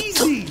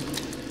crazy!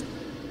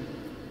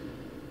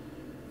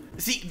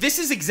 See, this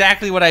is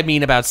exactly what I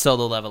mean about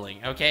solo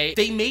leveling, okay?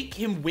 They make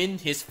him win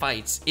his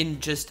fights in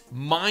just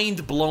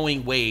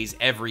mind-blowing ways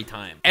every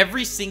time.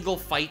 Every single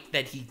fight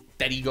that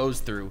he goes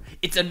through,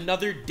 it's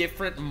another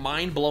different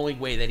mind-blowing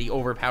way that he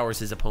overpowers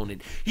his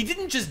opponent. He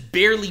didn't just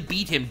barely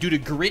beat him due to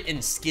grit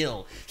and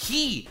skill.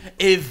 He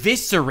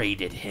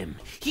eviscerated him.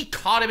 He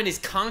caught him in his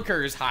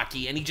conqueror's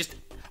hockey and he just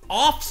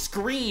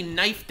off-screen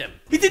knifed him.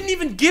 He didn't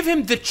even give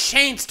him the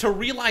chance to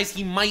realize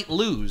he might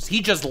lose.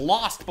 He just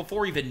lost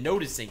before even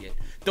noticing it.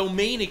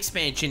 Domain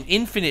expansion,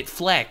 infinite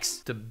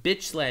flex to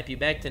bitch slap you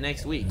back to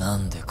next week. な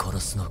んで殺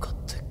すのかっ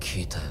て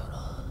聞いたよ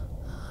な。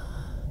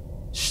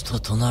死と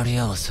隣り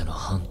合わせの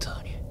ハンタ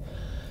ーに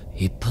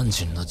一般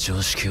人の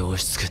常識を押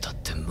し付けたっ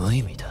て無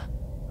意味だ。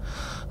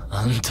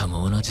あんた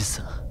も同じ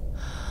さ。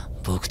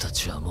僕た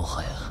ちはも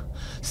はや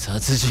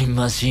殺人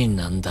マシーン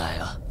なんだ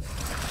よ。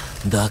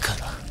だか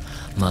ら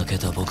負け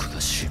た僕が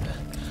死ぬ。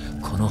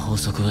この法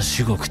則は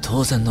至極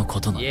当然の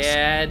ことなんです。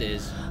Yeah, it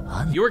is.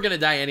 You were gonna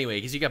die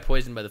anyway because you got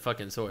poisoned by the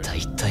fucking sword.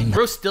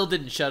 Bro still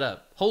didn't shut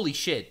up. Holy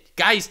shit.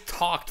 Guys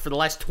talked for the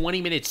last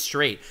 20 minutes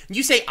straight. And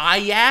you say I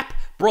yap?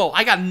 Bro,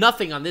 I got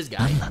nothing on this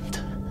guy. なん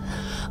だ。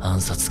暗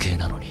殺系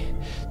なのに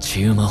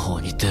治癒魔法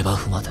にデバ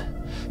フまで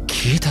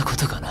聞いたこ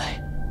とがな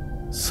い。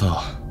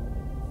さあ、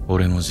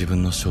俺も自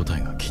分の正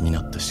体が気に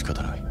なって仕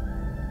方ない。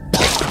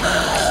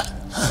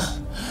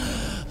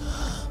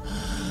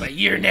But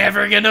you're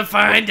never gonna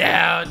find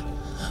out.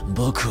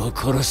 僕を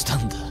殺した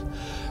んだ。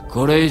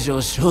これ以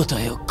上正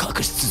体を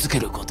隠し続け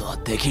ることは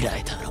できな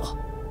いだろ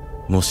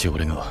う。もし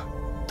俺が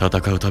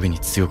戦うたびに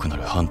強くな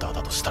るハンター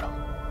だとしたら。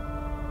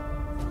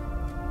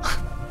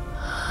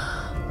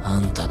あ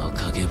んたの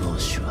影帽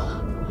子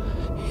は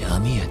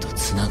闇へと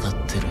繋がっ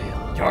てるよ。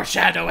Your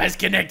shadow has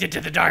connected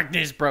to the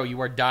darkness, bro. You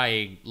are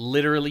dying.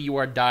 Literally, you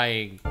are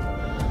dying.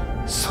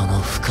 その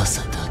深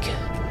さだけ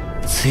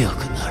強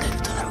くなれる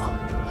だろ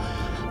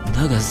う。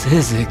だがせ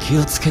いぜい気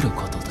をつける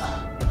ことだ。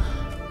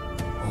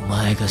お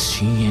前が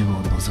深淵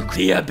を覗く。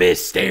The abyss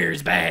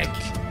stares back.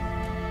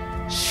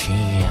 深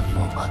淵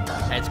もまた。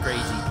That's crazy.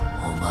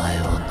 お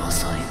前を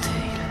覗いてい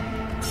る。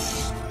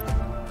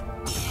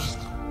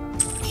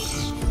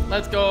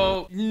Let's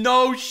go.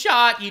 No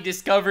shot. He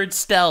discovered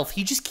stealth.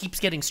 He just keeps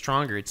getting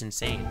stronger. It's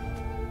insane.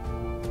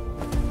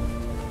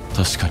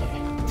 確かに。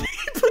He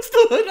puts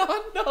the hood on.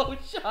 No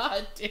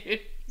shot,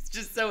 dude. He's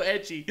just so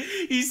edgy.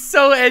 He's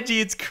so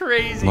edgy. It's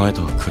crazy. 前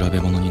とは比べ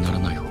物になら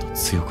ないほど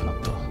強くなっ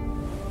た。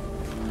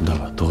だ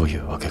がどうい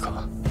うわけ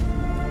か。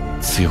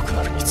強く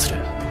なるにつれ。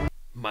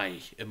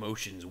My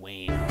emotions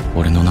wane.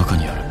 俺の中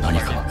にある何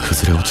かが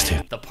崩れ落ちてい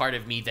る。The part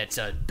of me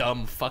that's a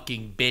dumb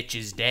fucking bitch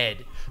is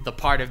dead. The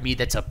part of me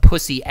that's a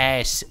pussy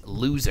ass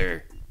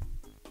loser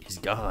is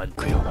gone.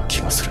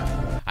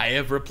 I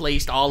have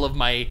replaced all of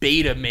my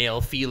beta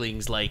male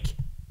feelings like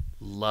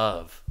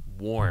love,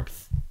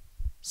 warmth,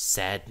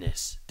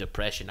 sadness,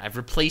 depression. I've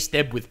replaced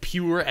them with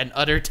pure and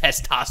utter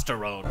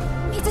testosterone.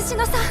 水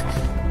篠さん、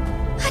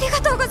ありが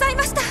とうござい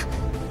ました。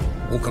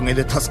おかげ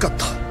で助かっ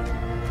た。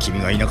君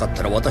がいなかっ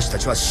たら私た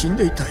ちは死ん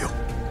でいたよ。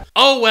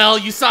Oh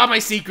well, you saw my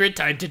secret.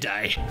 Time to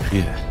die. い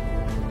え、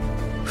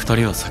二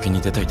人は先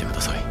に出ていてくだ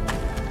さい。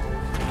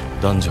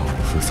ダンジョンを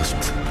封鎖し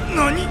ます。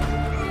何？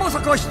まさ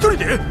か一人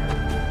で？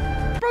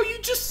 Bro, you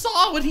just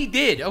saw what he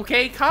did,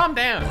 okay? Calm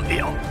down. い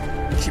や、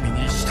君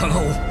に従お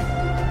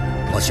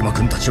う。真島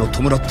君たちを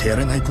弔ってや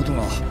れないこと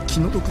が気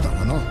の毒だ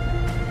がな。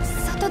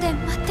外で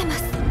待ってま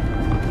す。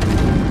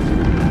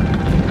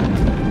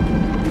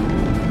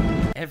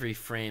Every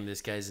frame,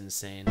 this guy's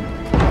insane.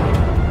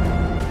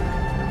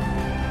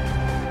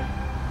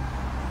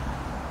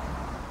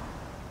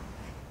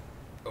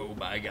 Oh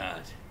my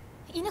god.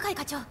 犬飼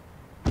課長。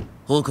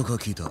報告は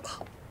聞いた。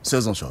生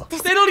存者。 They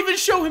don't even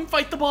show him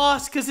fight the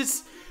boss because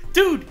it's...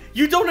 Dude,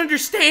 you don't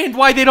understand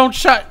why they don't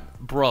shut...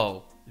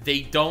 Bro,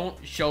 they don't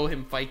show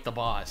him fight the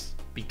boss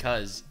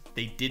because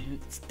they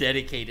didn't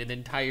dedicate an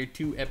entire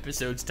 2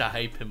 episodes to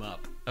hype him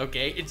up.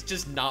 Okay? It's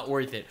just not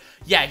worth it.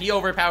 Yeah, he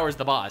overpowers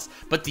the boss,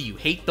 but do you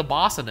hate the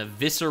boss on a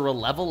visceral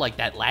level like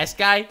that last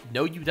guy?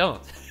 No, you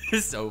don't.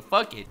 So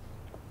fuck it.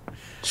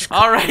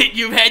 Alright,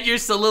 you've had your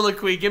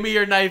soliloquy. Give me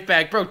your knife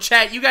back. Bro,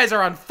 chat, you guys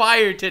are on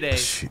fire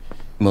today.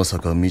 まさ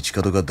か道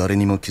角が誰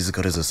にも気づ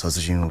かれず殺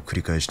人を繰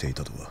り返してい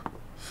たとは。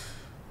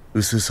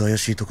うすうす怪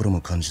しいところ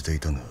も感じてい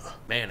たが。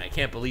Man, I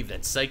can't believe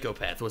that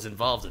psychopath was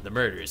involved in the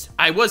murders.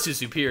 I was his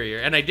superior,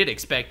 and I did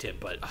expect him,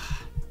 but...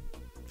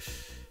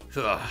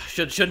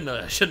 shouldn't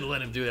have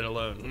let him do that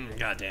alone.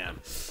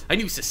 Goddamn. I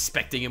knew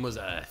suspecting him was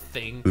a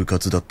thing. 迂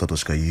闊だったと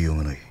しか言いよう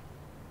がない。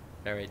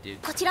Alright, dude.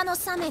 こちらの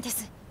3名で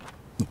す。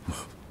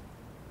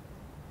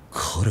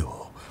彼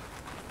は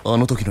あ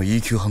の時の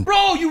E 級ハンター。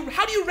 Bro,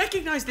 how do you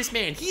recognize this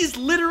man? He is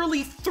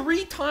literally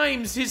 3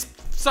 times his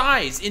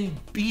size.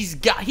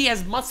 He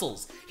has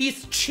muscles.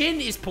 His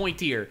chin is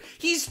pointier.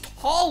 He's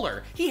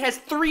taller. He has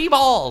 3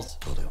 balls.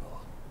 だよ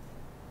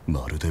な。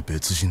まるで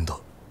別人だ。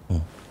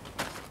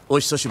お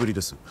久しぶり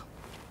です。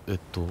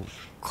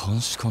監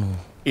視課の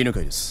犬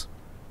飼です。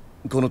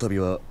この度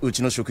はう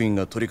ちの職員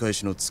が取り返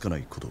しのつかな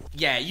いことを。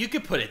Yeah, you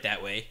could put it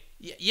that way.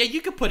 Yeah,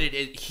 you could put it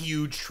in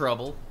huge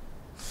trouble.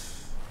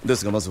 で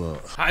すがまずは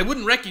I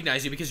wouldn't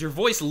recognize you because your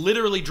voice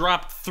literally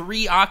dropped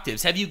 3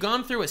 octaves. Have you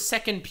gone through a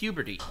second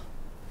puberty?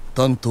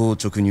 担当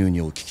直入に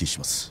お聞きし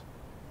ます。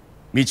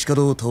道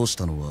角を倒し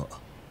たのは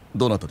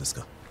どなたです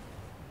か？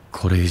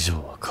これ以上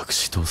は隠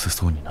し通せ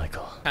そうにない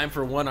か。 Time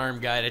for one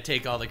armed guy to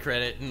take all the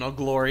credit and all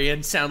glory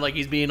and sound like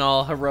he's being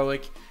all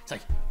heroic. It's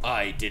like,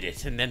 I did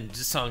it. And then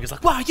the song is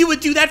like, wow, you would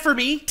do that for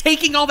me?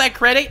 Taking all that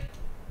credit?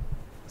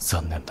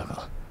 残念だ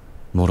が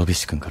諸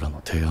菱君から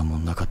の提案も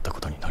なかった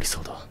ことになり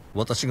そうだ。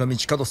私が道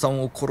門さ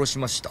んを殺し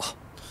ました。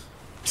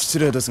失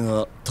礼です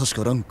が、確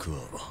かランクは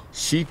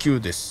C 級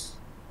です。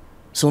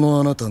そ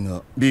のあなた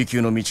が B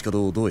級の道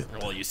門をどうやって。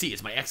 Well, you see,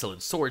 it's my excellent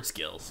sword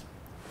skills.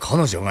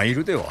 彼女がい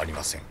るではあり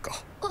ません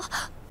か。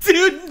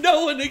Dude,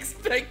 no one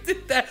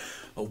expected that.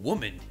 A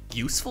woman?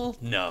 Useful?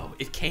 No,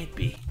 it can't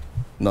be.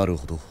 なる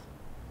ほど。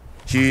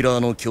ヒーラー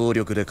の協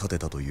力で勝て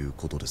たという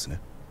ことですね。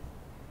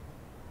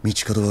道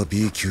門は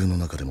B 級の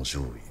中でも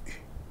上位。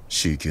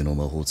C 級の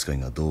魔法使い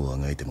がどうあ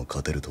がいても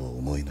勝てるとは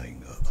思えない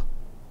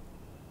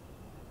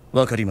が。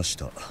わかりまし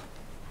た。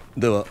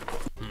では。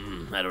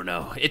I don't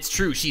know. It's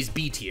true, she's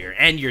B tier,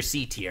 and you're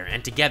C tier,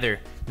 and together,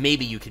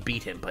 maybe you could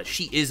beat him, but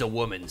she is a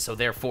woman, so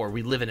therefore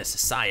we live in a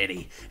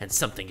society, and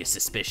something is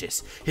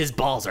suspicious. His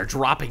balls are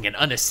dropping and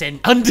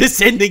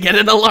undescending at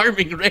an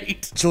alarming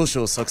rate. 調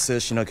書を作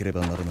成しなけれ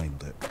ばならないの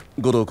で、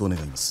ご同行願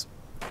います。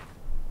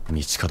道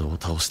門を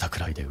倒したく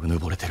らいでうぬ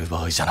ぼれてる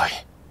場合じゃな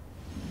い。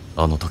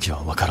あの時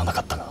は分からな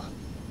かったが、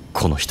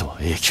この人は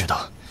永久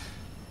だ。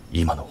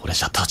今の俺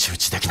じゃ太刀打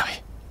ちできな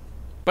い。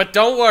But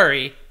don't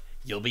worry,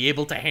 you'll be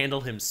able to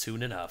handle him soon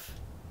enough.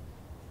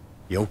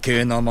 余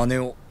計な真似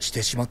をし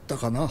てしまった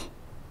かな。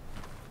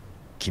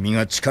君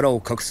が力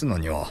を隠すの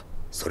には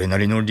それな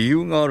りの理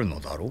由があるの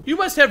だろう。 You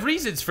must have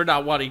reasons for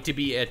not wanting to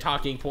be a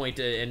talking point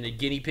and a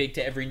guinea pig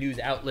to every news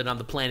outlet on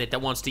the planet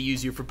that wants to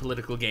use you for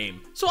political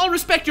game. So I'll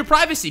respect your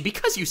privacy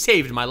because you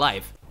saved my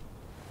life.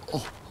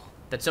 Oh,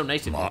 that's so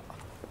nice of you.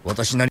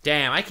 私なり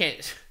Damn, I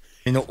can't.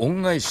 の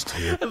恩返しと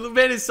いう。 The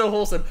man is so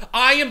wholesome.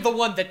 I am the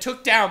one that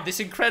took down this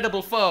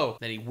incredible foe.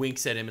 Then he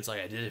winks at him. It's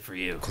like, I did it for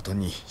you. こと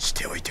にし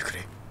ておいてくれ。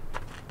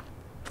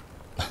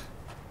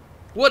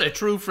 What a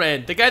true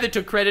friend. The guy that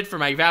took credit for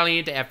my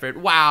valiant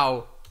effort.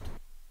 Wow.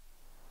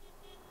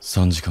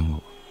 3時間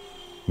後、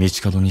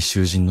道門に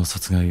囚人の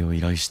殺害を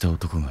依頼した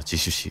男が自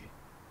首し、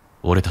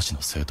俺たち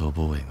の正当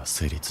防衛が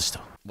成立し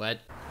た。 What?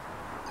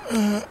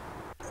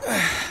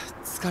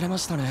 疲れま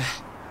したね。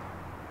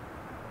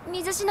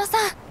水篠さ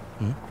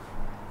ん。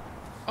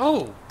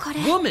Oh,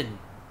 woman.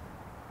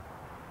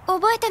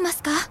 覚えてま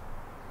すか？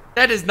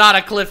 That is not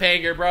a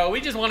cliffhanger, bro. We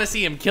just want to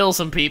see him kill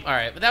some people. All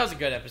right, but that was a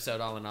good episode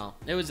all in all.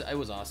 It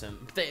was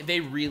awesome.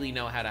 They really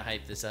know how to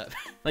hype this up.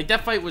 Like,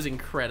 that fight was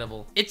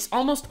incredible. It's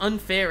almost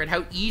unfair at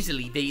how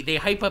easily they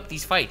hype up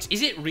these fights.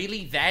 Is it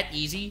really that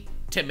easy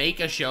to make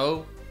a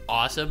show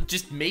awesome?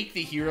 Just make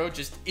the hero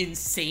just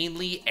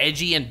insanely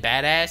edgy and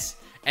badass,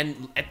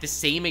 and at the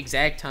same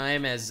exact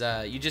time as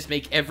you just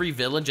make every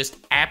villain just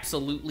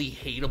absolutely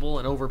hateable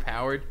and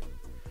overpowered?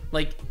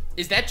 Like,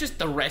 is that just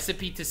the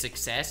recipe to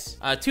success?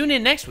 Tune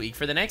in next week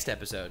for the next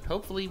episode.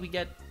 Hopefully we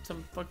get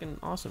some fucking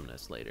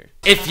awesomeness later.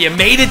 If you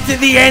made it to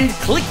the end,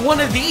 click one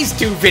of these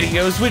two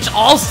videos, which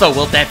also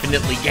will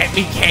definitely get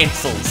me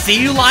canceled. See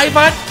you live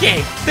on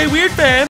King. Stay weird, fam.